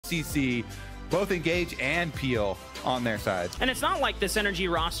CC, both engage and peel on their side. And it's not like this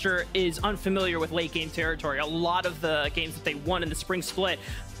NRG roster is unfamiliar with late game territory. A lot of the games that they won in the spring split,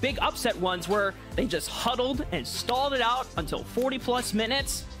 big upset ones where they just huddled and stalled it out until 40+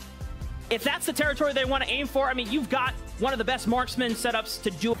 minutes. If that's the territory they want to aim for, I mean, you've got one of the best marksman setups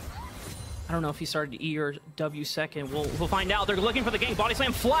to do. I don't know if he started E or W second. We'll find out. They're looking for the gank. Body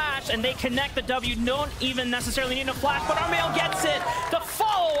slam flash, and they connect the W. Don't even necessarily need a flash, but Armail gets it. The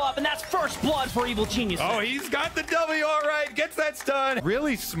follow-up, and that's first blood for Evil Genius. Oh, he's got the W, all right. Gets that stun.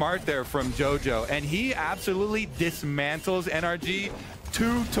 Really smart there from JoJo, and he absolutely dismantles NRG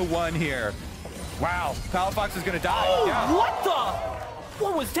 2-1 here. Wow, Palafox is going to die. Oh, yeah. what the?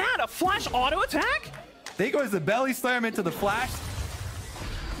 What was that? A flash auto attack? There goes the belly slam into the flash.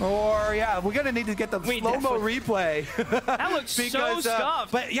 Or, yeah, we're going to need to get the slow-mo replay. That looks so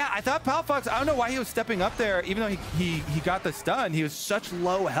scuffed. But, yeah, I thought Palafox, I don't know why he was stepping up there, even though he got the stun. He was such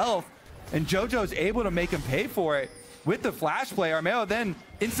low health, and JoJo's able to make him pay for it with the flash play. Armail then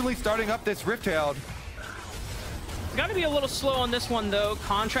instantly starting up this Rift-tailed. Got to be a little slow on this one, though.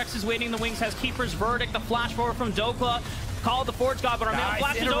 Contracts is waiting in the wings, has Keeper's Verdict, the flash forward from Dokla. Called the Forge God, but Armail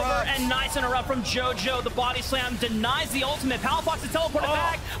flashes over, and nice interrupt from JoJo. The body slam denies the ultimate. Palafox is teleported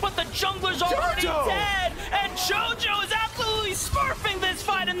back, but the jungler's already dead, and JoJo is absolutely smurfing this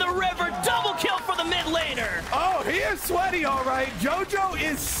fight in the river. Double kill for the mid laner. Oh, he is sweaty, all right. JoJo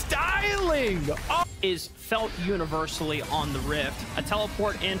is styling. Oh. Is felt universally on the Rift. A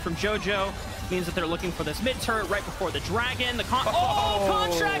teleport in from JoJo means that they're looking for this mid turret right before the dragon. The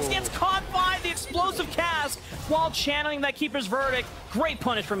Contracts gets caught by the explosive cast while channeling that Keeper's Verdict. Great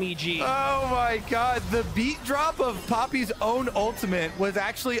punish from EG. Oh my god, the beat drop of Poppy's own ultimate was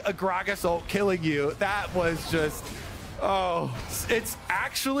actually a Gragas ult killing you. That was just, oh, it's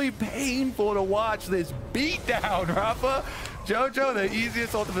actually painful to watch this beat down, Rafa. JoJo, the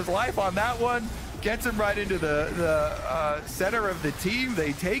easiest ult of his life on that one. Gets him right into the center of the team.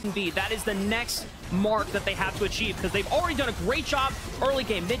 They take B. That is the next mark that they have to achieve because they've already done a great job early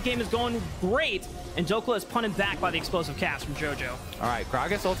game. Mid game is going great, and Dokla is punted back by the explosive cast from JoJo. All right,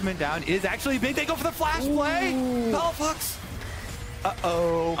 Gragas ultimate down is actually big. They go for the flash play. Palafox.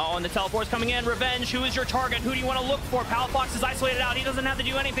 Uh-oh. Oh, and the teleport's coming in. Revenge, who is your target? Who do you want to look for? Palafox is isolated out. He doesn't have to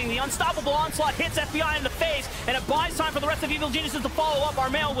do anything. The unstoppable onslaught hits FBI in the face, and it buys time for the rest of Evil Geniuses to follow up.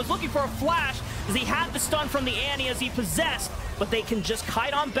 Armail was looking for a flash as he had the stun from the Annie as he possessed, but they can just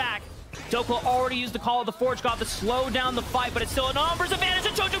kite on back. Dokla already used the call of the Forge God to slow down the fight, but it's still a numbers advantage,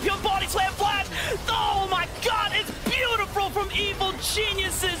 and JoJo peeled body slam flash. Oh my god, it's beautiful from Evil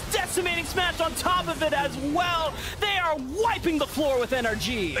Geniuses. Decimating smash on top of it as well. They are wiping the floor with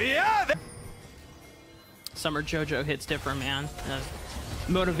NRG. Yeah. Summer JoJo hits different, man.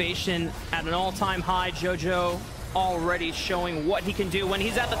 Motivation at an all-time high. JoJo already showing what he can do when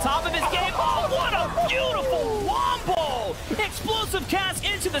he's at the top of his game. Oh, what a beautiful wombo! Explosive cast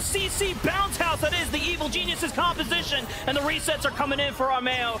into the CC bounce house that is the Evil Geniuses composition, and the resets are coming in for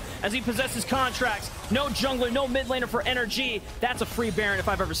Armail as he possesses contracts. No jungler, no mid laner for NRG. That's a free Baron if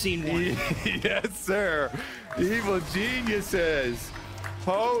I've ever seen one. Yes, sir. Evil Geniuses.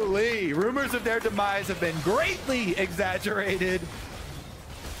 Holy. Rumors of their demise have been greatly exaggerated.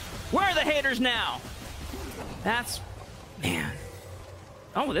 Where are the haters now? That's, man.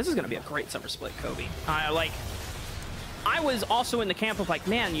 Oh, this is going to be a great summer split, Kobe. I was also in the camp of like,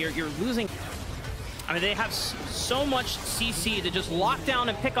 man, you're losing. I mean, they have so much CC to just lock down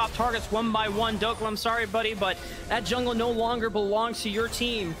and pick off targets one by one. Dokla, I'm sorry, buddy, but that jungle no longer belongs to your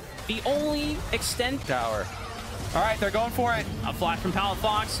team. The only extent tower. All right, they're going for it. A flash from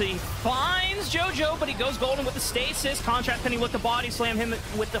Palafox. He finds JoJo, but he goes golden with the stasis. Contract penny with the body slam, him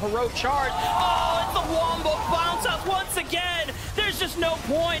with the heroic charge. Oh, it's the wombo bounce out once again. There's just no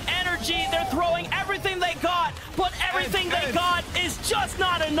point. NRG, they're throwing everything they got, but everything they got is just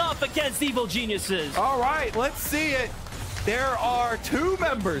not enough against Evil Geniuses. All right, let's see it. There are two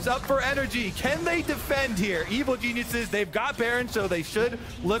members up for NRG. Can they defend here? Evil Geniuses, they've got Baron, so they should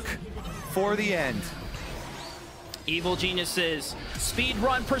look for the end. Evil Geniuses, speed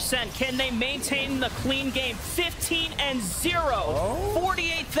run percent. Can they maintain the clean game? 15-0.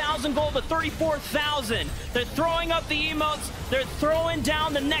 48,000 gold to 34,000. They're throwing up the emotes. They're throwing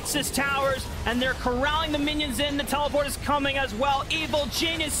down the Nexus towers, and they're corralling the minions in. The teleport is coming as well. Evil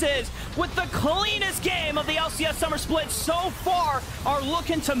Geniuses, with the cleanest game of the LCS Summer Split so far, are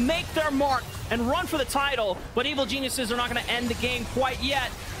looking to make their mark and run for the title. But Evil Geniuses are not going to end the game quite yet.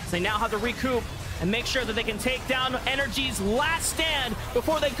 So they now have to recoup and make sure that they can take down NRG's last stand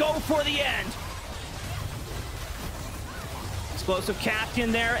before they go for the end. explosive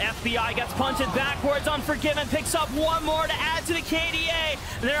Captain there. FBI gets punted backwards. Unforgiven picks up one more to add to the KDA.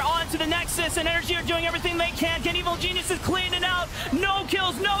 They're on to the Nexus, and NRG are doing everything they can. Get Evil Geniuses cleaning out. No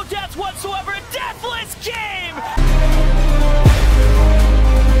kills, no deaths whatsoever. A deathless game!